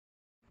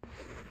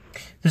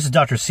This is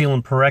Dr.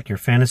 Selene Parekh, your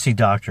fantasy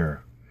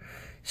doctor.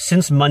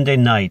 Since Monday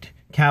night,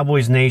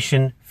 Cowboys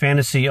Nation,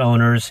 fantasy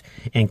owners,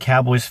 and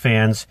Cowboys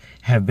fans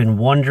have been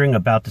wondering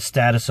about the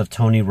status of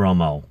Tony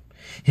Romo.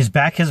 His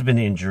back has been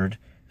injured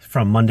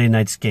from Monday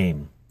night's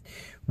game.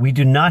 We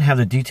do not have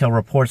the detailed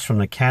reports from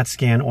the CAT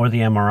scan or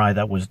the MRI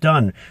that was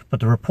done, but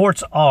the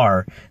reports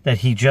are that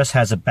he just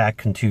has a back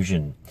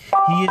contusion.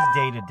 He is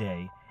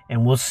day-to-day,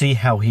 and we'll see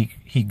how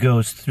he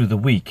goes through the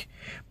week.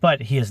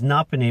 But he has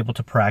not been able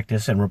to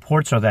practice, and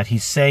reports are that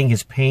he's saying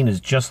his pain is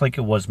just like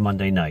it was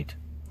Monday night.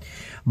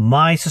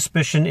 My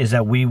suspicion is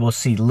that we will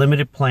see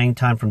limited playing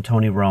time from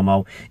Tony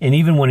Romo, and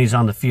even when he's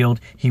on the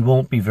field, he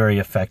won't be very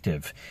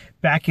effective.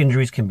 Back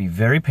injuries can be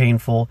very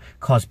painful,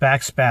 cause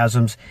back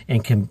spasms,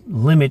 and can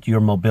limit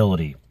your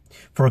mobility.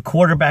 For a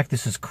quarterback,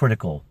 this is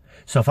critical.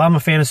 So if I'm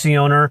a fantasy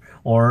owner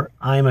or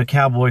I'm a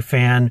Cowboy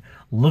fan,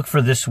 look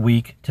for this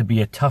week to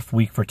be a tough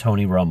week for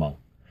Tony Romo.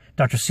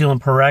 Dr. Selene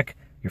Parekh,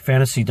 your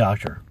fantasy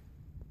doctor.